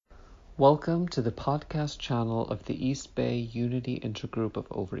Welcome to the podcast channel of the East Bay Unity Intergroup of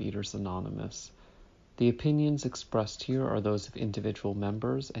Overeaters Anonymous. The opinions expressed here are those of individual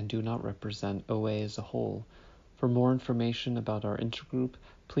members and do not represent OA as a whole. For more information about our intergroup,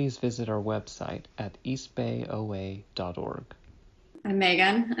 please visit our website at eastbayoa.org. I'm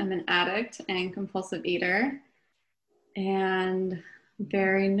Megan. I'm an addict and compulsive eater and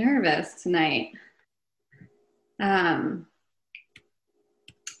very nervous tonight.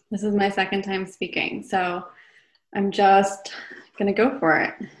 This is my second time speaking, so I'm just going to go for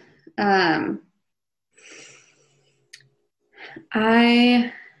it.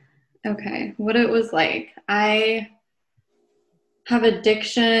 What it was like. I have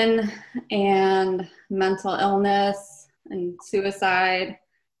addiction and mental illness and suicide,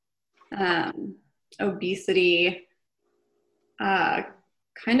 obesity,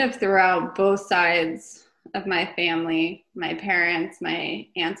 kind of throughout both sides of my family, my parents, my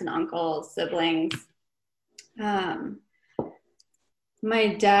aunts and uncles, siblings. My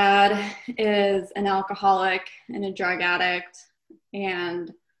dad is an alcoholic and a drug addict,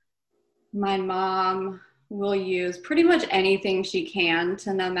 and my mom will use pretty much anything she can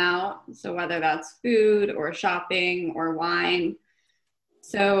to numb out. So whether that's food or shopping or wine.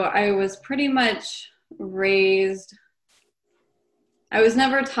 So I was pretty much raised, I was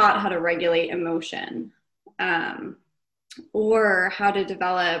never taught how to regulate emotion or how to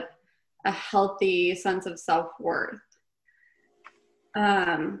develop a healthy sense of self-worth.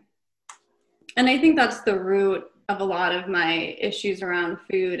 And I think that's the root of a lot of my issues around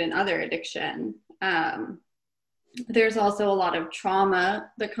food and other addiction. There's also a lot of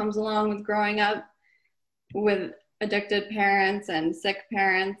trauma that comes along with growing up with addicted parents and sick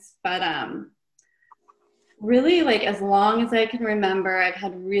parents. But really, like, as long as I can remember, I've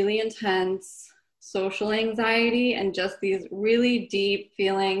had really intense social anxiety and just these really deep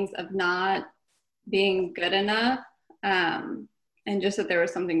feelings of not being good enough, and just that there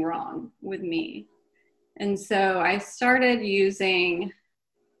was something wrong with me. And so I started getting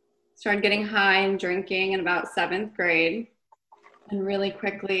high and drinking in about 7th grade. And really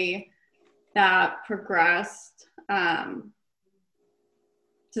quickly that progressed to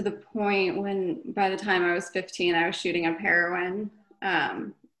the point when by the time I was 15, I was shooting up heroin.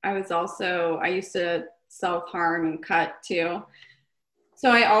 I used to self-harm and cut too.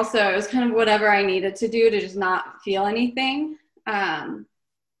 So it was kind of whatever I needed to do to just not feel anything. And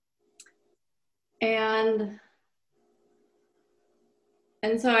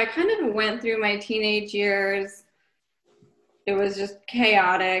so I kind of went through my teenage years. It was just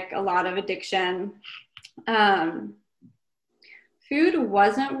chaotic, a lot of addiction. Food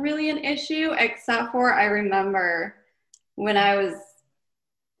wasn't really an issue, except for I remember when I was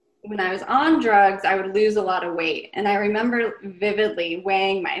on drugs, I would lose a lot of weight. And I remember vividly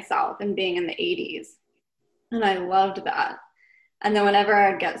weighing myself and being in the 80s. And I loved that. And then whenever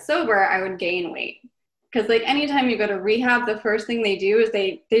I'd get sober, I would gain weight. Because like anytime you go to rehab, the first thing they do is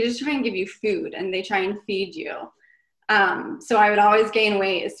they just try and give you food and they try and feed you. So I would always gain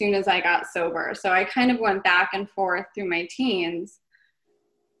weight as soon as I got sober. So I kind of went back and forth through my teens.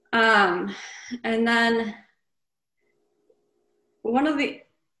 And then one of the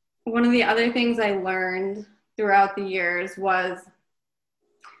other things I learned throughout the years was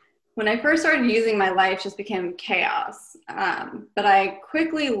when I first started using, my life just became chaos. But I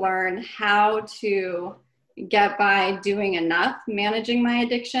quickly learned how to get by doing enough managing my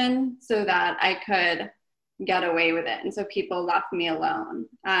addiction so that I could get away with it. And so people left me alone.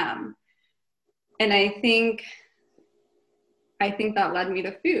 And I think that led me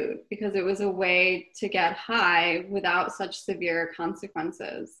to food because it was a way to get high without such severe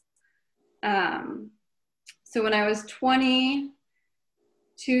consequences. So when I was 20,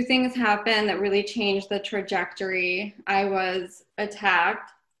 2 things happened that really changed the trajectory. I was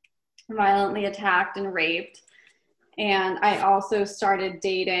violently attacked and raped. And I also started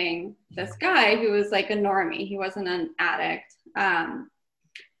dating this guy who was like a normie. He wasn't an addict. And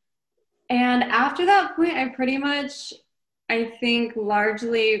after that point, I think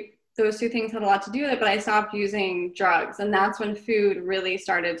largely those 2 things had a lot to do with it, but I stopped using drugs. And that's when food really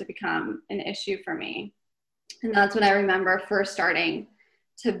started to become an issue for me. And that's when I remember first starting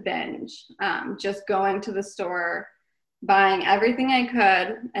to binge, just going to the store, buying everything I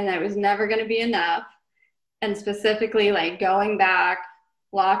could, and it was never going to be enough. And specifically like going back,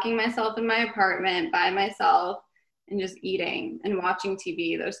 locking myself in my apartment by myself and just eating and watching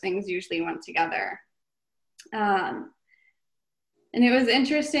TV. Those things usually went together. And it was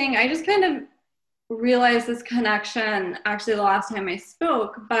interesting. I just kind of realized this connection actually the last time I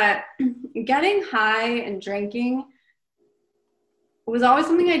spoke, but getting high and drinking was always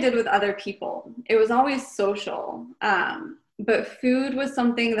something I did with other people. It was always social. But food was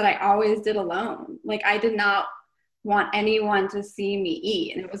something that I always did alone. Like, I did not want anyone to see me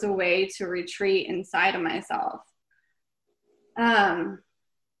eat, and it was a way to retreat inside of myself.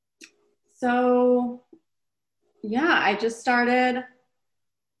 So yeah, I just started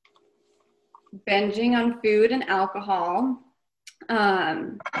binging on food and alcohol.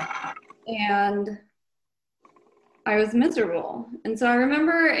 And I was miserable. And so I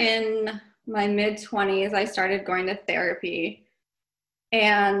remember in my mid-20s, I started going to therapy.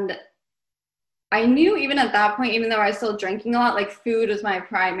 And I knew even at that point, even though I was still drinking a lot, like, food was my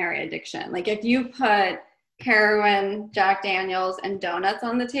primary addiction. Like, if you put heroin, Jack Daniels, and donuts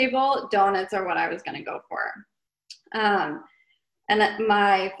on the table, donuts are what I was going to go for. And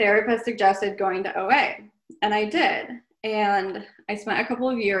my therapist suggested going to OA, and I did. And I spent a couple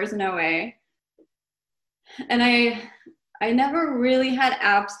of years in OA, and I never really had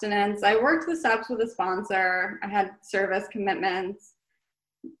abstinence. I worked the steps with a sponsor. I had service commitments,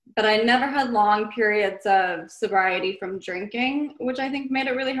 but I never had long periods of sobriety from drinking, which I think made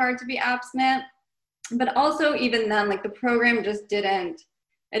it really hard to be abstinent. But also, even then, like, the program just didn't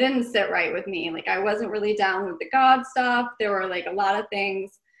sit right with me. Like, I wasn't really down with the God stuff. There were, like, a lot of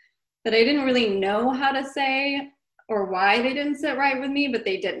things that I didn't really know how to say or why they didn't sit right with me, but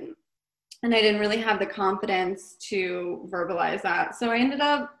they didn't. And I didn't really have the confidence to verbalize that. So I ended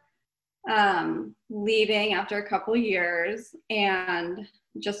up leaving after a couple of years and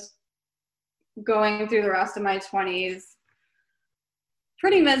just going through the rest of my 20s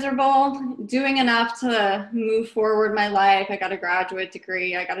pretty miserable, doing enough to move forward my life. I got a graduate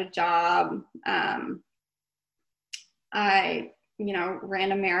degree. I got a job. I,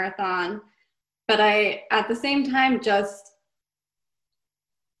 ran a marathon. But I, at the same time, just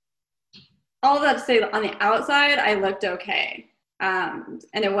all that to say, on the outside, I looked okay. And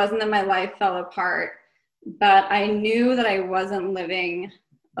it wasn't that my life fell apart, but I knew that I wasn't living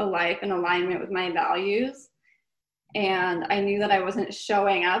a life in alignment with my values. And I knew that I wasn't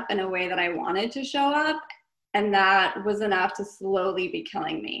showing up in a way that I wanted to show up. And that was enough to slowly be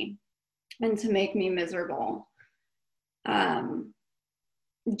killing me and to make me miserable.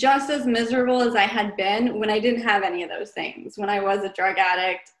 Just as miserable as I had been when I didn't have any of those things, when I was a drug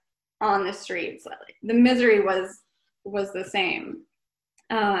addict on the streets. The misery was the same.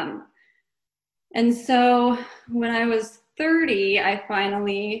 And so when I was 30, I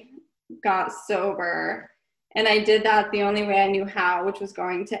finally got sober. And I did that the only way I knew how, which was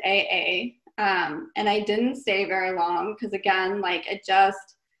going to AA. And I didn't stay very long because, again,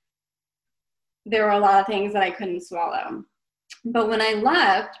 there were a lot of things that I couldn't swallow. But when I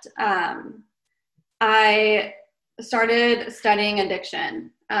left, I started studying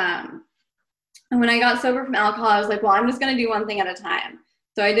addiction. And when I got sober from alcohol, I was like, well, I'm just going to do one thing at a time.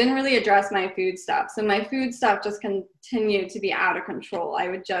 So I didn't really address my food stuff. So my food stuff just continued to be out of control. I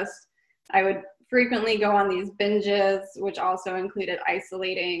would frequently go on these binges, which also included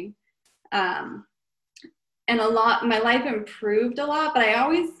isolating. And my life improved a lot, but I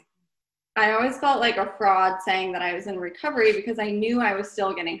always felt like a fraud saying that I was in recovery because I knew I was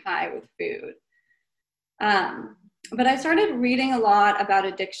still getting high with food. But I started reading a lot about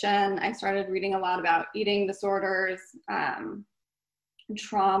addiction. I started reading a lot about eating disorders,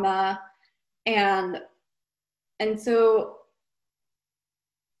 trauma, and so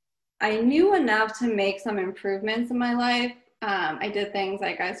I knew enough to make some improvements in my life. I did things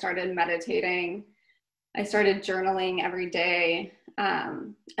like I started meditating. I started journaling every day.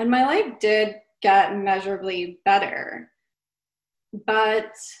 And my life did get measurably better.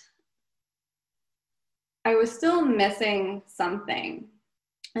 But I was still missing something.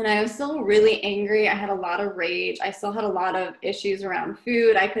 And I was still really angry. I had a lot of rage. I still had a lot of issues around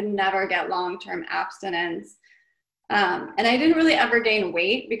food. I could never get long-term abstinence. And I didn't really ever gain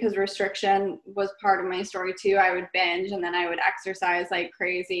weight because restriction was part of my story too. I would binge and then I would exercise like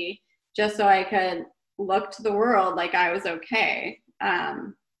crazy just so I could look to the world like I was okay.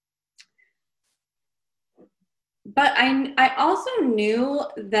 But I also knew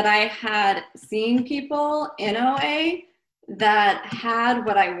that I had seen people in OA that had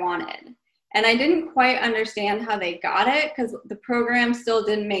what I wanted. And I didn't quite understand how they got it because the program still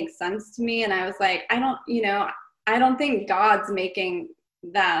didn't make sense to me. And I was like, I don't think God's making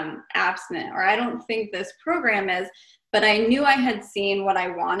them abstinent, or I don't think this program is, but I knew I had seen what I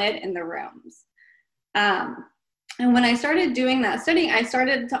wanted in the rooms. And when I started doing that studying, I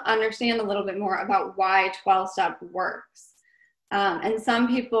started to understand a little bit more about why 12-step works. And some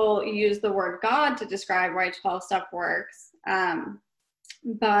people use the word God to describe why 12-step works.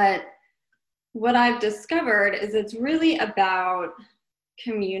 But what I've discovered is it's really about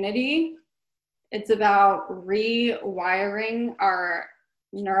community. It's about rewiring our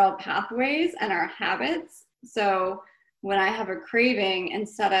neural pathways and our habits. So when I have a craving,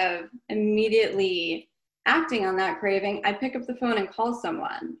 instead of immediately acting on that craving, I pick up the phone and call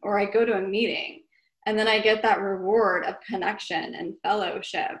someone, or I go to a meeting, and then I get that reward of connection and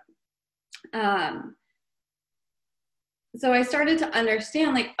fellowship. So I started to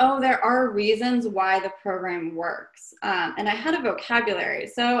understand, like, oh, there are reasons why the program works. And I had a vocabulary.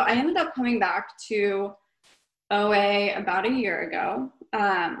 So I ended up coming back to OA about a year ago.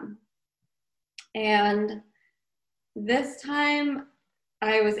 And this time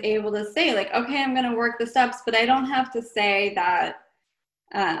I was able to say, like, okay, I'm going to work the steps, but I don't have to say that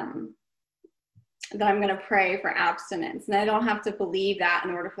that I'm going to pray for abstinence. And I don't have to believe that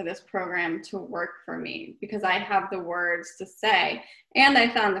in order for this program to work for me, because I have the words to say. And I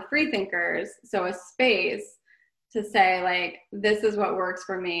found the free thinkers, so a space to say, like, this is what works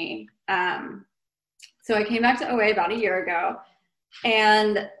for me. So I came back to OA about a year ago,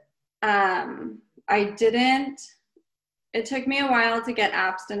 and it took me a while to get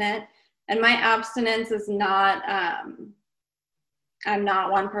abstinent. And my abstinence is not, I'm not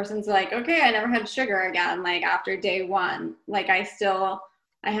one person's like, okay, I never had sugar again, like after day one. Like I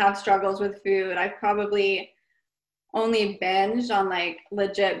have struggles with food. I've probably only binged on like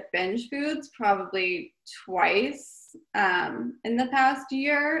legit binge foods probably twice in the past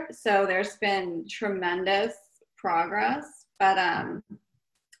year. So there's been tremendous progress, but I've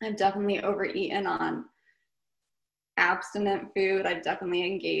definitely overeaten on abstinent food. I've definitely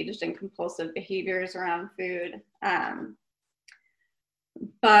engaged in compulsive behaviors around food.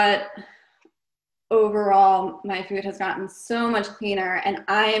 But overall, my food has gotten so much cleaner, and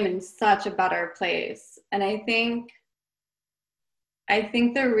I am in such a better place. And I think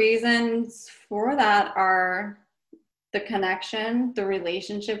the reasons for that are the connection, the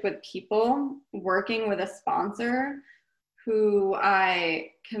relationship with people, working with a sponsor who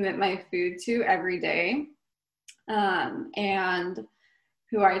I commit my food to every day, and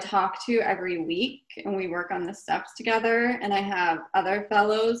who I talk to every week, and we work on the steps together. And I have other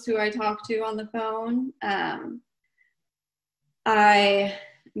fellows who I talk to on the phone. I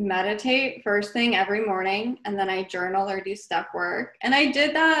meditate first thing every morning, and then I journal or do step work. And I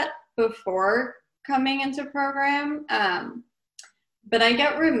did that before coming into program, but I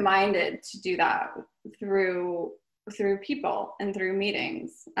get reminded to do that through people and through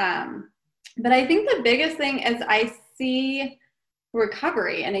meetings. But I think the biggest thing is I see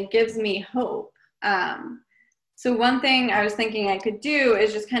recovery, and it gives me hope. So one thing I was thinking I could do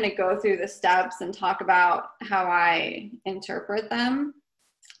is just kind of go through the steps and talk about how I interpret them.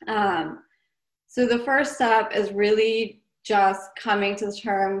 So the first step is really just coming to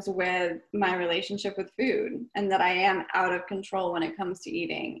terms with my relationship with food, and that I am out of control when it comes to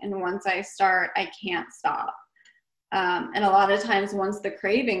eating. And once I start, I can't stop. And a lot of times once the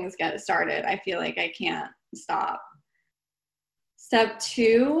cravings get started, I feel like I can't stop. Step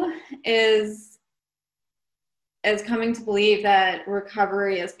 2 is coming to believe that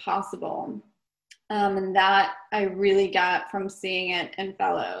recovery is possible. And that I really got from seeing it in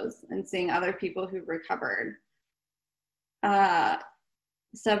fellows and seeing other people who've recovered.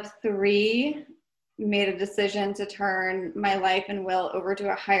 Step 3, made a decision to turn my life and will over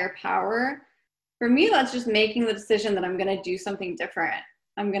to a higher power. For me, that's just making the decision that I'm going to do something different.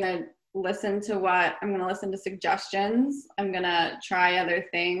 I'm going to listen to suggestions. I'm going to try other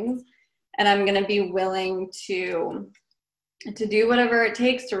things, and I'm going to be willing to do whatever it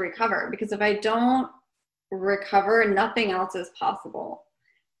takes to recover, because if I don't recover, nothing else is possible.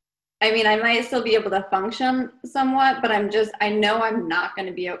 I mean, I might still be able to function somewhat, but I know I'm not going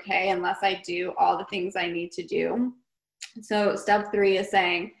to be okay unless I do all the things I need to do. So step 3 is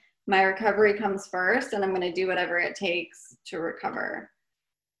saying my recovery comes first, and I'm going to do whatever it takes to recover.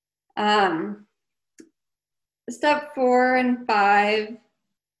 Step 4 and 5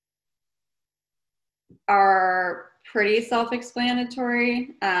 are pretty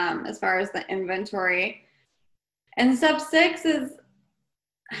self-explanatory as far as the inventory. And step 6 is,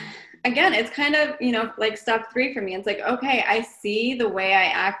 again, it's kind of, like step 3 for me. It's like, okay, I see the way I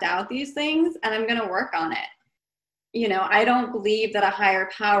act out these things, and I'm going to work on it. I don't believe that a higher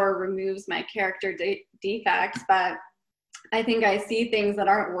power removes my character defects, but I think I see things that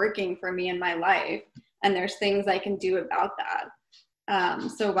aren't working for me in my life, and there's things I can do about that.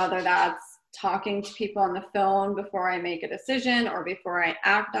 So whether that's talking to people on the phone before I make a decision or before I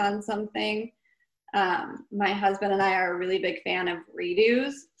act on something. My husband and I are a really big fan of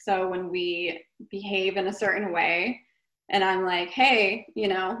redos. So when we behave in a certain way, And I'm like, hey, you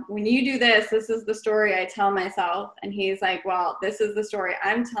know, when you do this, this is the story I tell myself. And he's like, well, this is the story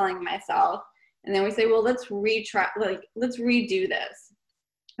I'm telling myself. And then we say, well, let's redo this.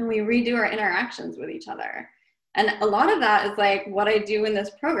 And we redo our interactions with each other. And a lot of that is like what I do in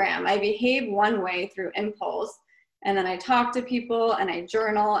this program. I behave one way through impulse. And then I talk to people and I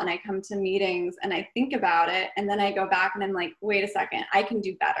journal and I come to meetings and I think about it. And then I go back and I'm like, wait a second, I can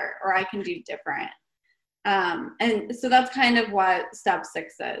do better, or I can do different. And so that's kind of what step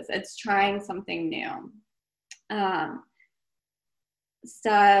 6 is. It's trying something new. I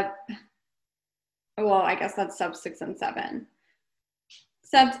guess that's step 6 and 7.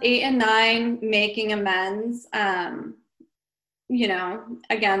 Steps 8 and 9, making amends. You know,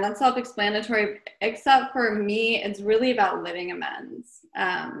 again, that's self-explanatory, except for me, it's really about living amends.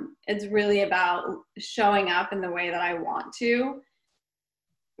 It's really about showing up in the way that I want to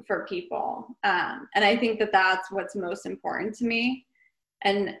for people. And I think that that's what's most important to me,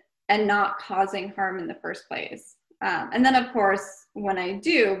 and not causing harm in the first place. And then of course, when I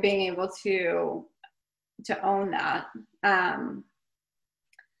do, being able to own that.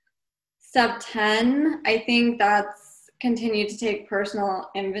 Step 10, I think that's continue to take personal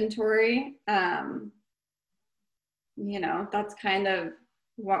inventory. You know, that's kind of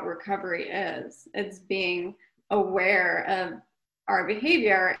what recovery is. It's being aware of our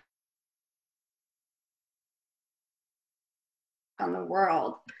behavior on the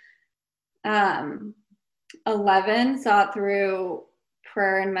world. 11, sought through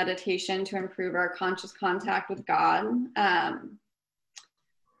prayer and meditation to improve our conscious contact with God.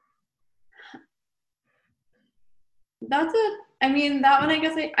 That's it. I mean, that one, I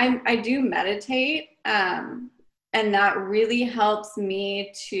guess I do meditate. And that really helps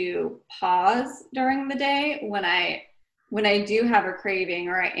me to pause during the day when I do have a craving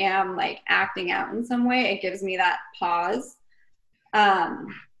or I am like acting out in some way. It gives me that pause. But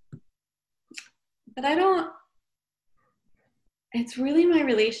it's really my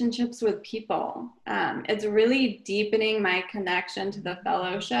relationships with people. It's really deepening my connection to the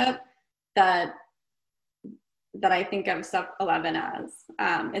fellowship that I think of step 11 as.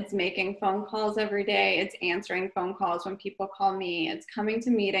 It's making phone calls every day. It's answering phone calls when people call me. It's coming to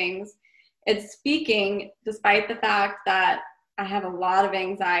meetings. It's speaking despite the fact that I have a lot of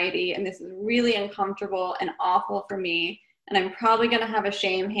anxiety and this is really uncomfortable and awful for me. And I'm probably going to have a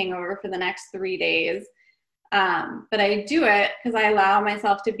shame hangover for the next 3 days. But I do it because I allow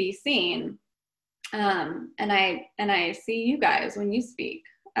myself to be seen. And I see you guys when you speak.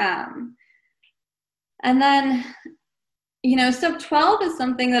 And then, you know, step 12 is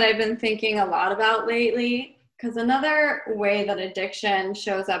something that I've been thinking a lot about lately, because another way that addiction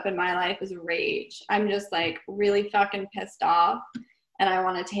shows up in my life is rage. I'm just like really fucking pissed off and I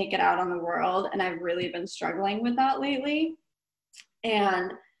want to take it out on the world. And I've really been struggling with that lately.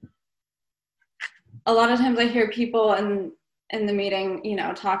 And a lot of times I hear people in the meeting, you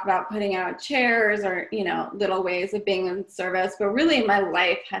know, talk about putting out chairs or, you know, little ways of being in service, but really my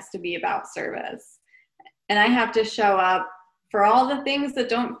life has to be about service. And I have to show up for all the things that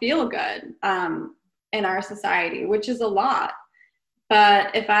don't feel good in our society, which is a lot.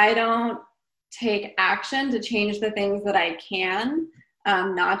 But if I don't take action to change the things that I can,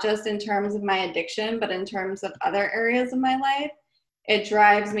 not just in terms of my addiction, but in terms of other areas of my life, it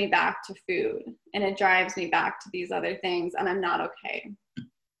drives me back to food and it drives me back to these other things, and I'm not okay.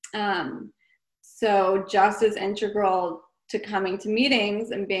 So just as integral to coming to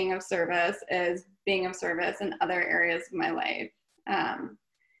meetings and being of service is being of service in other areas of my life.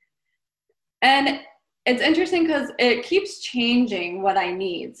 And it's interesting because it keeps changing what I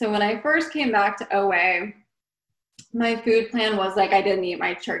need. So when I first came back to OA, my food plan was like, I didn't eat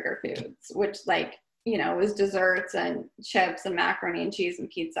my trigger foods, which like, you know, was desserts and chips and macaroni and cheese and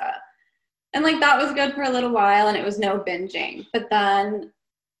pizza. And like, that was good for a little while and it was no binging. But then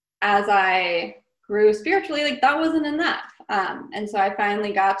as I grew spiritually, like that wasn't enough. And so I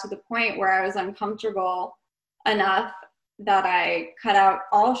finally got to the point where I was uncomfortable enough that I cut out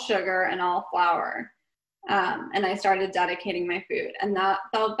all sugar and all flour. And I started dedicating my food, and that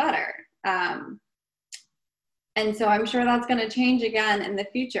felt better. And so I'm sure that's going to change again in the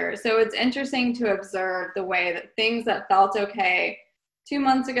future. So it's interesting to observe the way that things that felt okay 2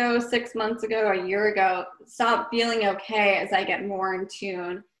 months ago, 6 months ago, a year ago, stop feeling okay as I get more in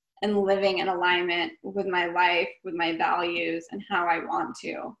tune and living in alignment with my life, with my values, and how I want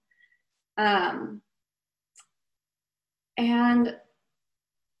to. And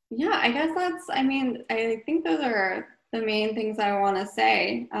yeah, I guess I think those are the main things I want to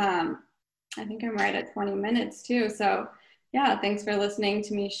say. I think I'm right at 20 minutes too. So yeah, thanks for listening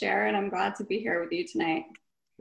to me share, and I'm glad to be here with you tonight.